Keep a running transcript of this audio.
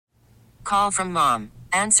Call from mom.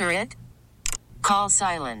 Answer it. Call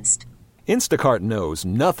silenced. Instacart knows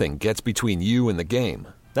nothing gets between you and the game.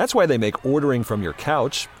 That's why they make ordering from your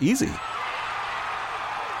couch easy.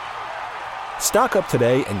 Stock up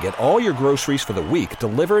today and get all your groceries for the week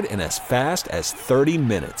delivered in as fast as 30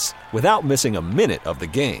 minutes without missing a minute of the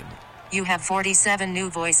game. You have 47 new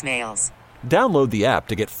voicemails. Download the app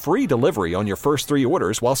to get free delivery on your first 3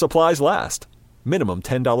 orders while supplies last. Minimum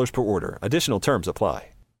 $10 per order. Additional terms apply.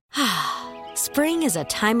 Spring is a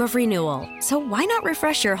time of renewal, so why not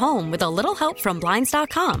refresh your home with a little help from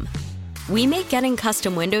Blinds.com? We make getting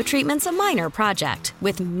custom window treatments a minor project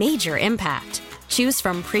with major impact. Choose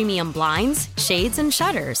from premium blinds, shades, and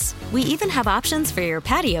shutters. We even have options for your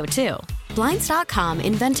patio, too. Blinds.com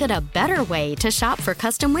invented a better way to shop for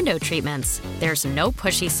custom window treatments. There's no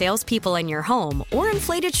pushy salespeople in your home or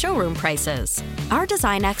inflated showroom prices. Our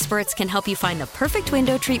design experts can help you find the perfect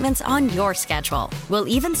window treatments on your schedule. We'll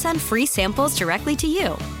even send free samples directly to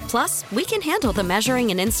you. Plus, we can handle the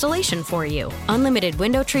measuring and installation for you. Unlimited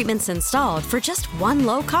window treatments installed for just one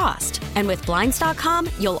low cost. And with Blinds.com,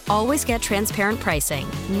 you'll always get transparent pricing.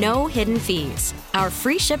 No hidden fees. Our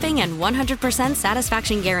free shipping and 100%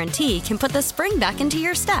 satisfaction guarantee can put the spring back into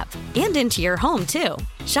your step and into your home, too.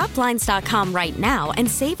 Shop Blinds.com right now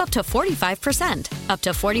and save up to 45%. Up to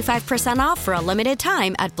 45% off for a limited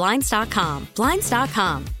time at Blinds.com.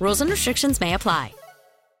 Blinds.com. Rules and restrictions may apply.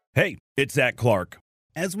 Hey, it's Zach Clark.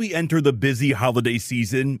 As we enter the busy holiday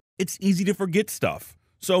season, it's easy to forget stuff.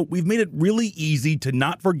 So we've made it really easy to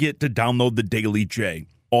not forget to download the Daily J.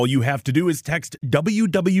 All you have to do is text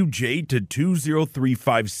WWJ to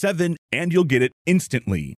 20357 and you'll get it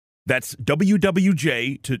instantly. That's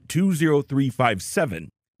WWJ to 20357.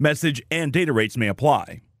 Message and data rates may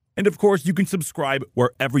apply. And of course, you can subscribe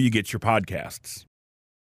wherever you get your podcasts.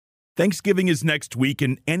 Thanksgiving is next week,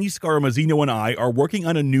 and Annie Scaramuzzino and I are working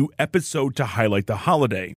on a new episode to highlight the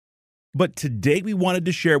holiday. But today we wanted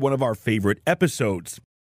to share one of our favorite episodes.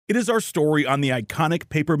 It is our story on the iconic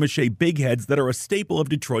papier-mâché big heads that are a staple of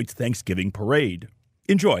Detroit's Thanksgiving parade.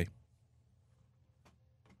 Enjoy.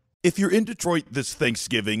 If you're in Detroit this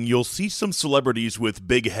Thanksgiving, you'll see some celebrities with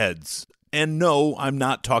big heads. And no, I'm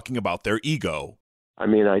not talking about their ego. I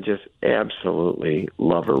mean, I just absolutely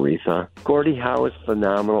love Aretha. Gordie Howe is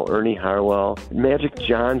phenomenal. Ernie Harwell, Magic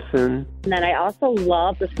Johnson. And then I also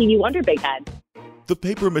love the Stevie Wonder big head. The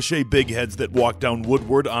papier-mâché big heads that walk down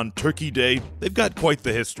Woodward on Turkey Day, they've got quite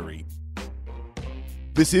the history.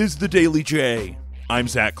 This is the Daily J. I'm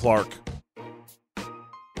Zach Clark.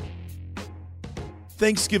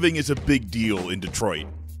 Thanksgiving is a big deal in Detroit.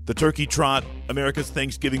 The Turkey Trot, America's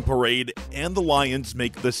Thanksgiving Parade, and the Lions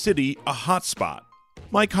make the city a hotspot.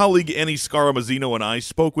 My colleague Annie Scaramuzzino and I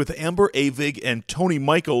spoke with Amber Avig and Tony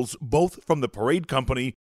Michaels, both from the Parade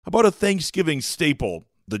Company, about a Thanksgiving staple,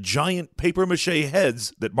 the giant papier-mâché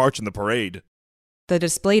heads that march in the parade. The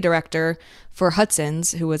display director for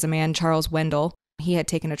Hudson's, who was a man, Charles Wendell, he had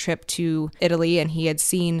taken a trip to Italy and he had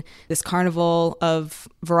seen this carnival of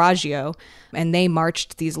Verraggio, and they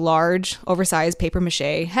marched these large, oversized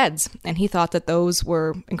papier-mâché heads. And he thought that those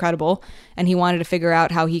were incredible, and he wanted to figure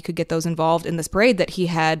out how he could get those involved in this parade that he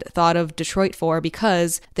had thought of Detroit for,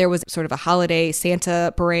 because there was sort of a holiday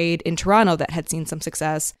Santa parade in Toronto that had seen some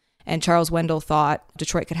success. And Charles Wendell thought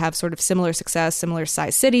Detroit could have sort of similar success, similar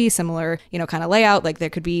size city, similar, kind of layout. Like there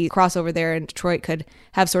could be crossover there, and Detroit could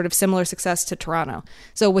have sort of similar success to Toronto.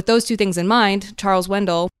 So with those two things in mind, Charles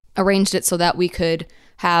Wendell arranged it so that we could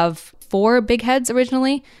have 4 big heads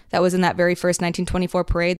originally. That was in that very first 1924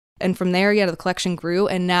 parade. And from there, the collection grew.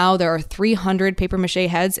 And now there are 300 papier-mâché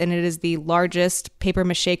heads, and it is the largest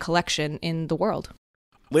papier-mâché collection in the world.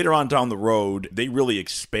 Later on down the road, they really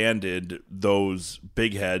expanded those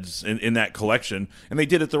big heads in that collection, and they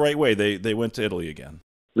did it the right way. They went to Italy again.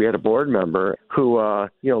 We had a board member who,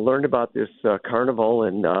 learned about this carnival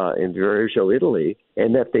in Verraggio, Italy,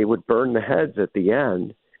 and that they would burn the heads at the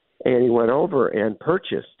end. And he went over and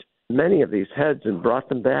purchased many of these heads and brought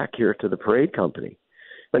them back here to the Parade Company.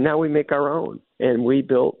 But now we make our own, and we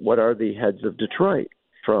built what are the heads of Detroit,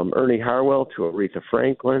 from Ernie Harwell to Aretha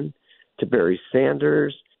Franklin, to Barry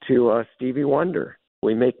Sanders, to Stevie Wonder.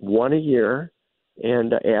 We make one a year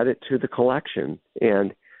and add it to the collection.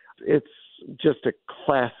 And it's just a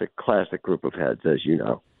classic group of heads, as you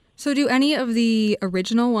know. So do any of the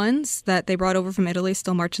original ones that they brought over from Italy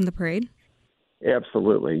still march in the parade?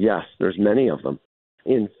 Absolutely, yes. There's many of them.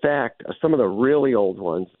 In fact, some of the really old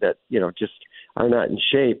ones that, just are not in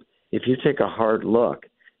shape, if you take a hard look,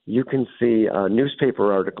 you can see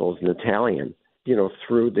newspaper articles in Italian,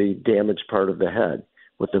 through the damaged part of the head,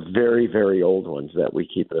 with the very, very old ones that we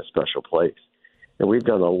keep in a special place. And we've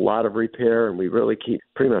done a lot of repair, and we really keep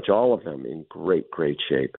pretty much all of them in great, great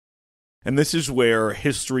shape. And this is where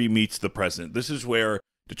history meets the present. This is where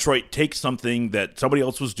Detroit takes something that somebody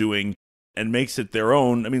else was doing and makes it their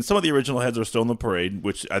own. I mean, some of the original heads are still in the parade,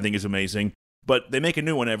 which I think is amazing, but they make a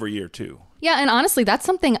new one every year, too. Yeah, and honestly, that's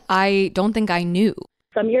something I don't think I knew.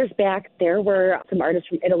 Some years back, there were some artists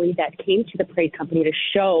from Italy that came to the parade company to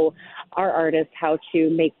show our artists how to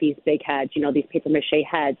make these big heads, these papier-mâché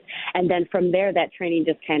heads. And then from there, that training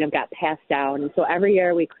just kind of got passed down. And so every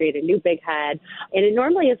year we create a new big head. And it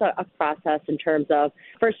normally is a process in terms of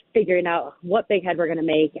first figuring out what big head we're going to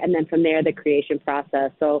make, and then from there, the creation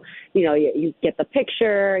process. So, you get the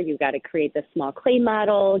picture, you got to create the small clay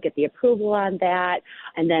model, get the approval on that,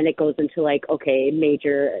 and then it goes into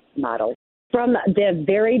major model. From the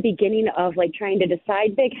very beginning of trying to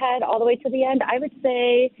decide big head all the way to the end, I would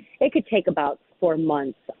say it could take about 4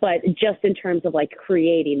 months. But just in terms of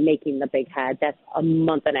making the big head, that's a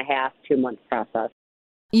month and a half, 2 months process.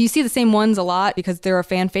 You see the same ones a lot because there are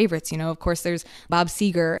fan favorites. Of course, there's Bob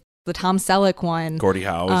Seger. The Tom Selleck one. Gordie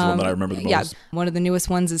Howe is the one that I remember the most. Yeah, one of the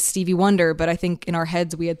newest ones is Stevie Wonder, but I think in our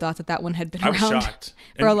heads we had thought that one had been around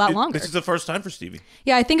for a lot longer. This is the first time for Stevie.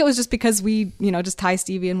 Yeah, I think it was just because we, just tie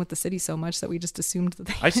Stevie in with the city so much that we just assumed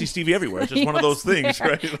that I see Stevie everywhere. It's just one of those things,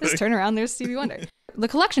 right? Just turn around, there's Stevie Wonder. The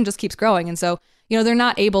collection just keeps growing, and so they're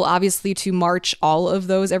not able, obviously, to march all of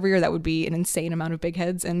those every year. That would be an insane amount of big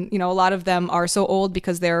heads. And, a lot of them are so old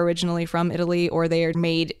because they're originally from Italy or they are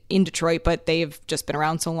made in Detroit, but they've just been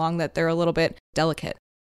around so long that they're a little bit delicate.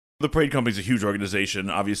 The parade company is a huge organization.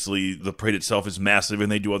 Obviously, the parade itself is massive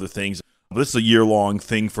and they do other things. But this is a year-long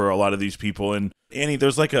thing for a lot of these people. And Annie,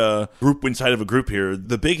 there's a group inside of a group here.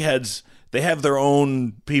 The big heads, they have their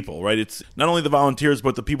own people, right? It's not only the volunteers,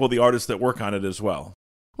 but the people, the artists that work on it as well.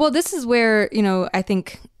 Well, this is where, I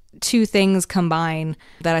think two things combine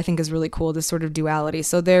that I think is really cool, this sort of duality.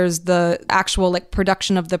 So there's the actual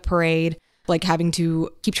production of the parade, having to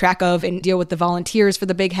keep track of and deal with the volunteers for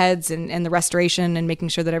the big heads and the restoration and making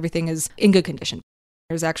sure that everything is in good condition.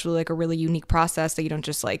 There's actually a really unique process that you don't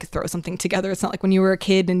just throw something together. It's not like when you were a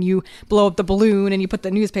kid and you blow up the balloon and you put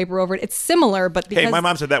the newspaper over it. It's similar, but because... Hey, my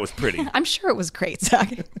mom said that was pretty. I'm sure it was great,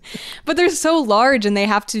 Zach. But they're so large and they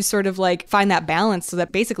have to sort of find that balance so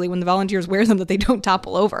that basically when the volunteers wear them that they don't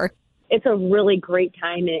topple over. It's a really great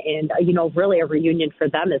time and really a reunion for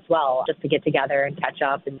them as well, just to get together and catch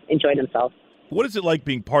up and enjoy themselves. What is it like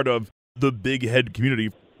being part of the big head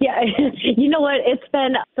community? Yeah, you know what? It's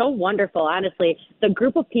been so wonderful, honestly. The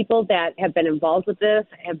group of people that have been involved with this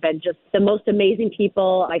have been just the most amazing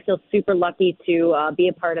people. I feel super lucky to be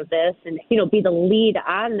a part of this and, be the lead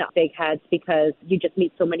on Big Heads because you just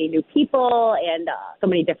meet so many new people and so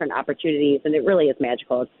many different opportunities, and it really is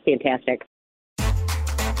magical. It's fantastic.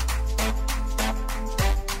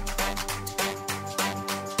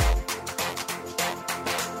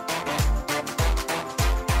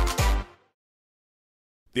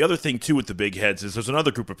 The other thing, too, with the big heads is there's another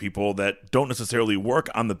group of people that don't necessarily work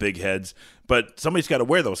on the big heads, but somebody's got to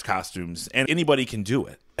wear those costumes, and anybody can do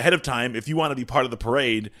it. Ahead of time, if you want to be part of the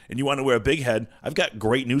parade and you want to wear a big head, I've got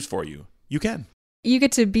great news for you. You can. You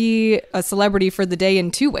get to be a celebrity for the day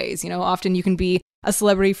in two ways. Often you can be a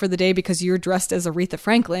celebrity for the day because you're dressed as Aretha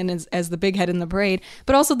Franklin, as the big head in the parade,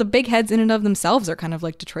 but also the big heads in and of themselves are kind of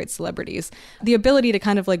like Detroit celebrities. The ability to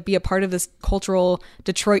kind of be a part of this cultural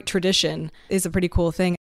Detroit tradition is a pretty cool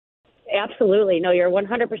thing. Absolutely. No, you're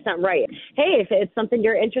 100% right. Hey, if it's something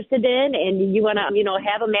you're interested in and you want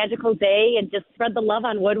to, have a magical day and just spread the love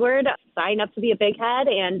on Woodward, sign up to be a big head.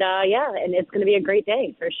 And and it's going to be a great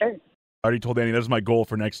day for sure. I already told Annie that's my goal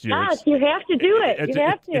for next year. Yes, you have to do it. You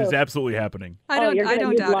have to. It is absolutely happening. I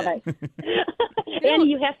don't doubt it. Annie,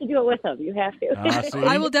 you have to do it with them. You have to.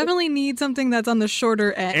 I will definitely need something that's on the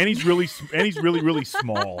shorter end. Annie's really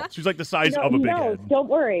small. She's like the size of a big head. Don't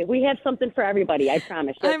worry. We have something for everybody. I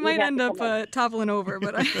promise you. I might end up toppling over,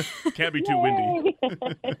 but can't be too windy.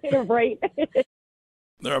 You're right.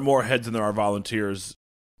 There are more heads than there are volunteers.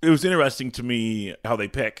 It was interesting to me how they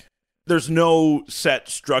pick. There's no set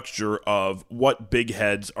structure of what big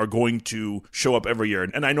heads are going to show up every year.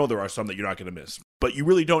 And I know there are some that you're not going to miss, but you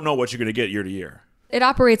really don't know what you're going to get year to year. It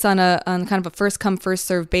operates on kind of a first come, first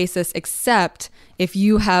serve basis, except if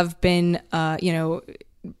you have been,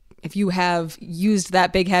 if you have used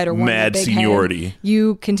that big head or won mad the big seniority, head,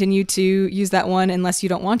 you continue to use that one unless you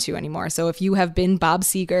don't want to anymore. So if you have been Bob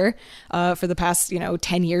Seger for the past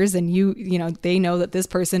 10 years, and they know that this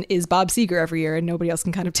person is Bob Seger every year, and nobody else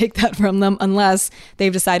can kind of take that from them unless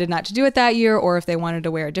they've decided not to do it that year or if they wanted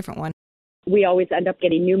to wear a different one. We always end up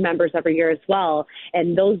getting new members every year as well.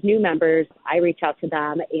 And those new members, I reach out to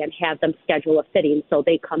them and have them schedule a fitting. So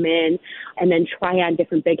they come in and then try on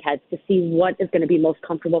different big heads to see what is going to be most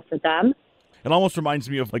comfortable for them. It almost reminds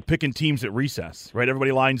me of like picking teams at recess, right?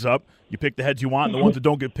 Everybody lines up, you pick the heads you want, and the ones that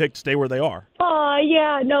don't get picked stay where they are. Oh,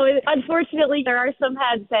 yeah. No, unfortunately, there are some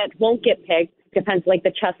heads that won't get picked. Depends, like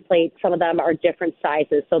the chest plate, some of them are different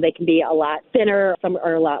sizes, so they can be a lot thinner, some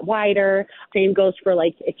are a lot wider. Same goes for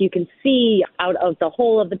like if you can see out of the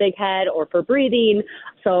hole of the big head or for breathing.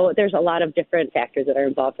 So there's a lot of different factors that are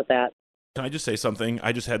involved with that. Can I just say something?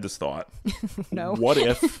 I just had this thought. No. What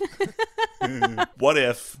if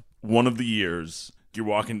one of the years you're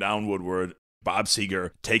walking down Woodward, Bob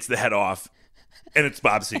Seger takes the head off, and it's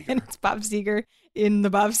Bob Seger. And it's Bob Seger in the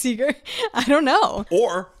Bob Seger. I don't know.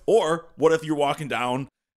 Or what if you're walking down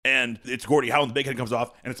and it's Gordie Howe and the big head comes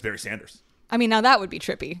off and it's Barry Sanders? I mean, now that would be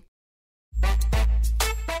trippy.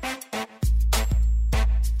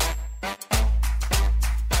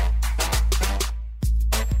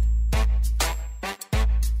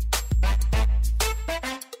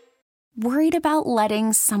 Worried about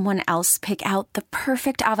letting someone else pick out the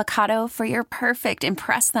perfect avocado for your perfect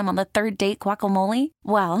impress them on the third date guacamole?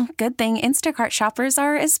 Well, good thing Instacart shoppers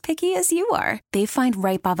are as picky as you are. They find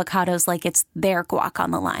ripe avocados like it's their guac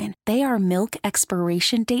on the line. They are milk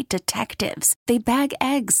expiration date detectives. They bag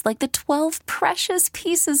eggs like the 12 precious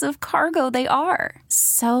pieces of cargo they are.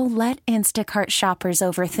 So let Instacart shoppers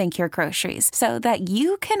overthink your groceries so that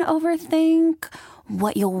you can overthink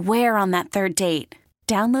what you'll wear on that third date.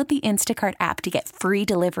 Download the Instacart app to get free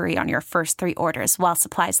delivery on your first 3 orders while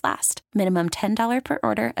supplies last. Minimum $10 per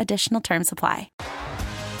order. Additional terms apply.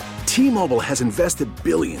 T-Mobile has invested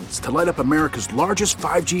billions to light up America's largest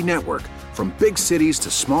 5G network, from big cities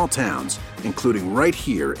to small towns, including right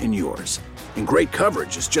here in yours. And great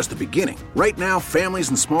coverage is just the beginning. Right now, families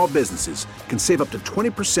and small businesses can save up to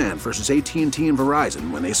 20% versus AT&T and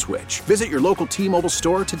Verizon when they switch. Visit your local T-Mobile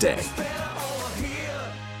store today.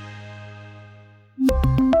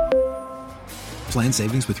 Plan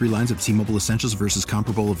savings with 3 lines of T-Mobile Essentials versus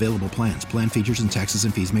comparable available plans. Plan features and taxes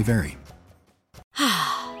and fees may vary.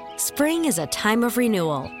 Spring is a time of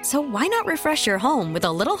renewal, so why not refresh your home with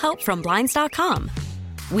a little help from Blinds.com?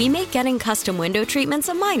 We make getting custom window treatments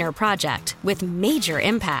a minor project with major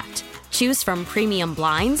impact. Choose from premium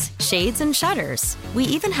blinds, shades, and shutters. We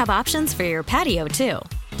even have options for your patio, too.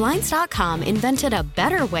 Blinds.com invented a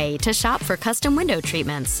better way to shop for custom window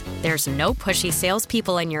treatments. There's no pushy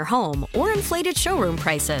salespeople in your home or inflated showroom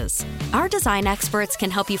prices. Our design experts can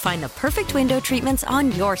help you find the perfect window treatments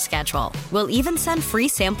on your schedule. We'll even send free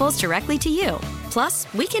samples directly to you.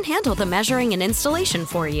 Plus, we can handle the measuring and installation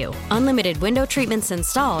for you. Unlimited window treatments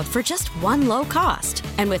installed for just one low cost.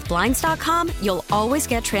 And with Blinds.com, you'll always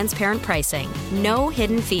get transparent pricing. No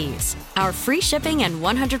hidden fees. Our free shipping and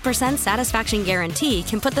 100% satisfaction guarantee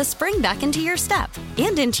can put the spring back into your step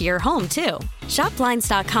and into your home, too. Shop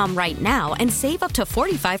Blinds.com right now and save up to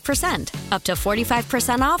 45%. Up to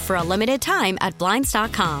 45% off for a limited time at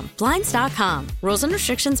Blinds.com. Blinds.com. Rules and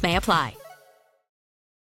restrictions may apply.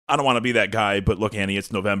 I don't want to be that guy, but look, Annie,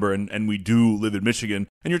 it's November, and we do live in Michigan.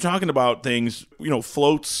 And you're talking about things,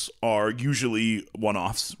 floats are usually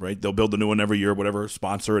one-offs, right? They'll build a new one every year, whatever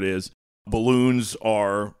sponsor it is. Balloons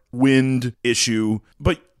are wind issue,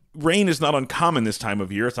 but rain is not uncommon this time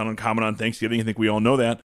of year. It's not uncommon on Thanksgiving. I think we all know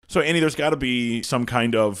that. So, Annie, there's got to be some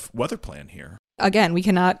kind of weather plan here. Again, we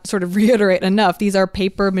cannot sort of reiterate enough. These are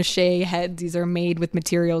papier-mâché heads. These are made with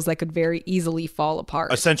materials that could very easily fall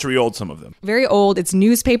apart. A century old, some of them. Very old. It's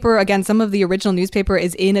newspaper. Again, some of the original newspaper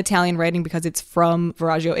is in Italian writing because it's from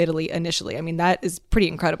Verragio, Italy, initially. I mean, that is pretty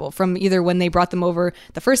incredible. From either when they brought them over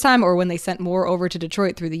the first time or when they sent more over to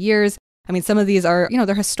Detroit through the years. I mean, some of these are,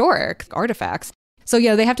 they're historic artifacts. So,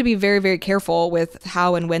 they have to be very, very careful with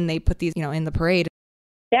how and when they put these, in the parade.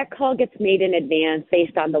 That call gets made in advance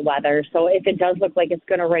based on the weather. So if it does look like it's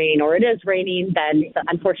going to rain or it is raining, then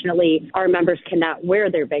unfortunately our members cannot wear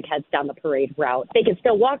their big heads down the parade route. They can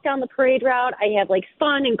still walk down the parade route. I have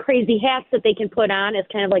fun and crazy hats that they can put on as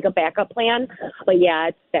kind of like a backup plan. But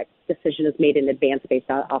that decision is made in advance based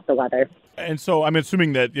off the weather. And so I'm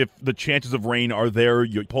assuming that if the chances of rain are there,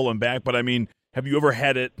 you pull them back. But I mean, have you ever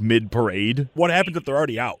had it mid-parade? What happens if they're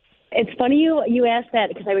already out? It's funny you asked that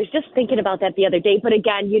because I was just thinking about that the other day. But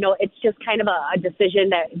again, it's just kind of a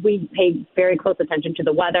decision that we pay very close attention to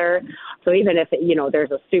the weather. So even if,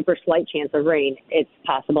 there's a super slight chance of rain, it's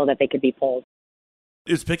possible that they could be pulled.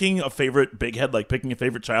 Is picking a favorite big head like picking a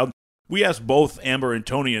favorite child? We asked both Amber and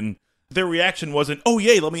Tony, and their reaction wasn't, oh,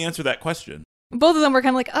 yay, let me answer that question. Both of them were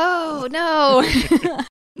kind of like, oh, no.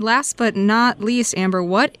 Last but not least, Amber,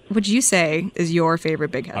 what would you say is your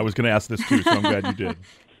favorite big head? I was going to ask this too, so I'm glad you did.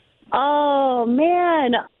 Oh,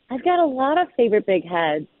 man. I've got a lot of favorite big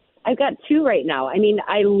heads. I've got two right now. I mean,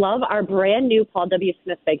 I love our brand new Paul W.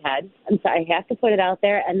 Smith big head, and so I have to put it out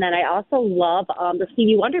there. And then I also love the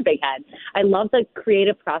Stevie Wonder big head. I love the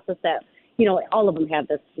creative process that, all of them have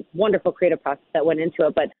this wonderful creative process that went into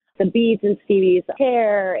it. But the beads in Stevie's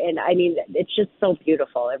hair, and I mean, it's just so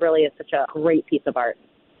beautiful. It really is such a great piece of art.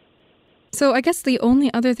 So I guess the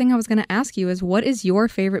only other thing I was going to ask you is, what is your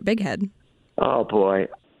favorite big head? Oh, boy.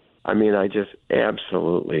 I mean, I just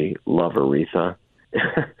absolutely love Aretha.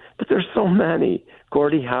 But there's so many.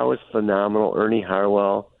 Gordie Howe is phenomenal. Ernie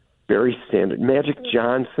Harwell, very standard. Magic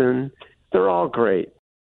Johnson, they're all great.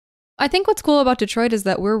 I think what's cool about Detroit is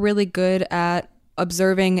that we're really good at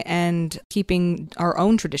observing and keeping our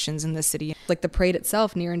own traditions in this city, like the parade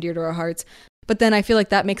itself, near and dear to our hearts. But then I feel like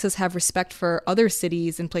that makes us have respect for other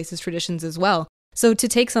cities and places' traditions as well. So to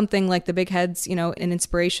take something like the big heads, an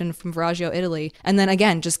inspiration from Verragio, Italy, and then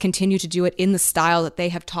again, just continue to do it in the style that they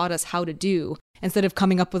have taught us how to do, instead of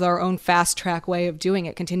coming up with our own fast track way of doing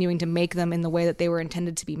it, continuing to make them in the way that they were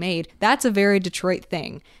intended to be made. That's a very Detroit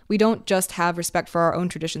thing. We don't just have respect for our own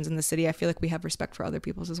traditions in the city. I feel like we have respect for other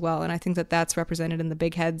people's as well. And I think that that's represented in the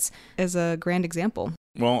big heads as a grand example.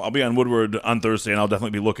 Well, I'll be on Woodward on Thursday, and I'll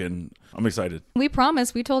definitely be looking. I'm excited. We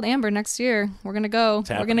promise. We told Amber next year we're going to go.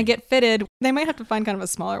 We're going to get fitted. They might have to find kind of a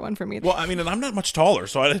smaller one for me. Well, I mean, and I'm not much taller,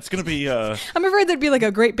 so it's going to be... I'm afraid there'd be like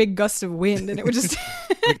a great big gust of wind, and it would just...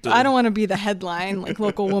 I don't want to be the headline, like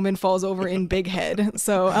local woman falls over in big head.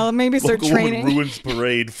 So I'll maybe start training. Local woman ruins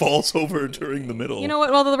parade, falls over during the middle. You know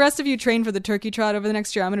what? While the rest of you train for the turkey trot over the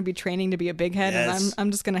next year, I'm going to be training to be a big head, yes. And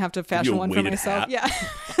I'm just going to have to fashion one for myself. Hat. Yeah,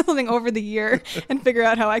 something over the year and figure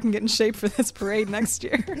out how I can get in shape for this parade next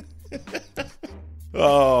year.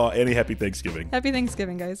 Oh, Annie, happy Thanksgiving. Happy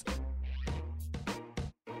Thanksgiving, guys.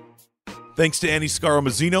 Thanks to Annie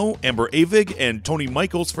Scaramuzzino, Amber Avig, and Tony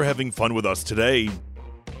Michaels for having fun with us today.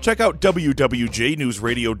 Check out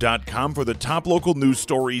wwjnewsradio.com for the top local news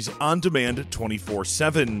stories on demand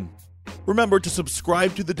 24/7. Remember to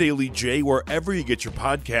subscribe to The Daily J wherever you get your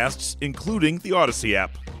podcasts, including the Odyssey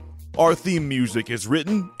app. Our theme music is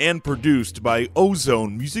written and produced by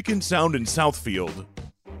Ozone Music and Sound in Southfield.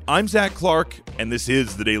 I'm Zach Clark, and this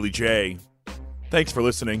is The Daily J. Thanks for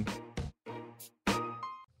listening.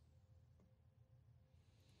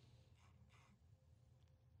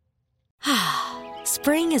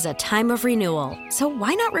 Spring is a time of renewal, so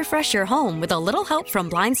why not refresh your home with a little help from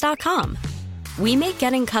Blinds.com? We make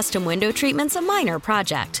getting custom window treatments a minor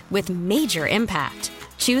project with major impact.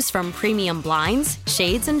 Choose from premium blinds,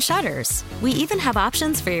 shades, and shutters. We even have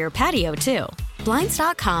options for your patio, too.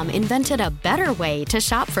 Blinds.com invented a better way to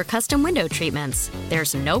shop for custom window treatments.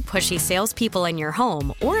 There's no pushy salespeople in your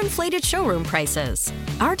home or inflated showroom prices.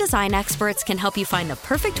 Our design experts can help you find the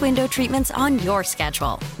perfect window treatments on your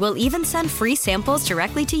schedule. We'll even send free samples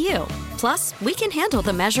directly to you. Plus, we can handle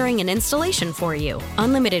the measuring and installation for you.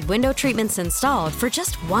 Unlimited window treatments installed for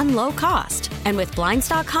just one low cost. And with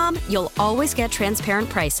Blinds.com, you'll always get transparent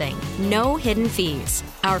pricing. No hidden fees.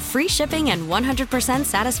 Our free shipping and 100%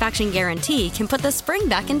 satisfaction guarantee can put the spring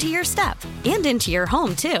back into your step and into your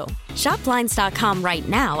home, too. Shop Blinds.com right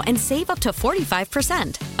now and save up to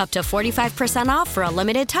 45%. Up to 45% off for a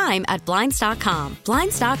limited time at Blinds.com.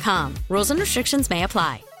 Blinds.com. Rules and restrictions may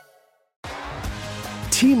apply.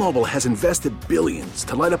 T-Mobile has invested billions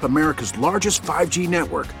to light up America's largest 5G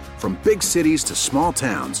network, from big cities to small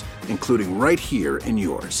towns, including right here in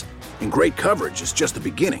yours. And great coverage is just the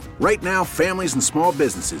beginning. Right now, families and small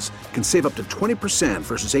businesses can save up to 20%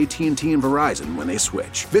 versus AT&T and Verizon when they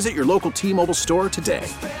switch. Visit your local T-Mobile store today.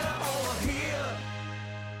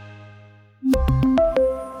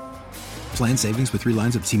 Plan savings with 3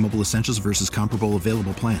 lines of T-Mobile Essentials versus comparable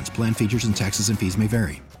available plans. Plan features and taxes and fees may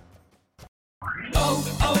vary.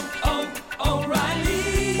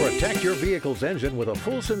 Protect your vehicle's engine with a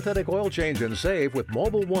full synthetic oil change and save with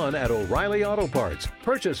Mobile One at O'Reilly Auto Parts.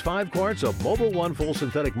 Purchase 5 quarts of Mobile One full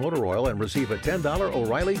synthetic motor oil and receive a $10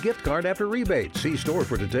 O'Reilly gift card after rebate. See store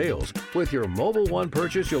for details. With your Mobile One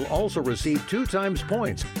purchase, you'll also receive 2 times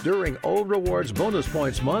points during O Rewards Bonus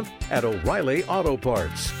Points Month at O'Reilly Auto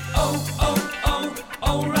Parts.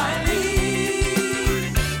 O'Reilly.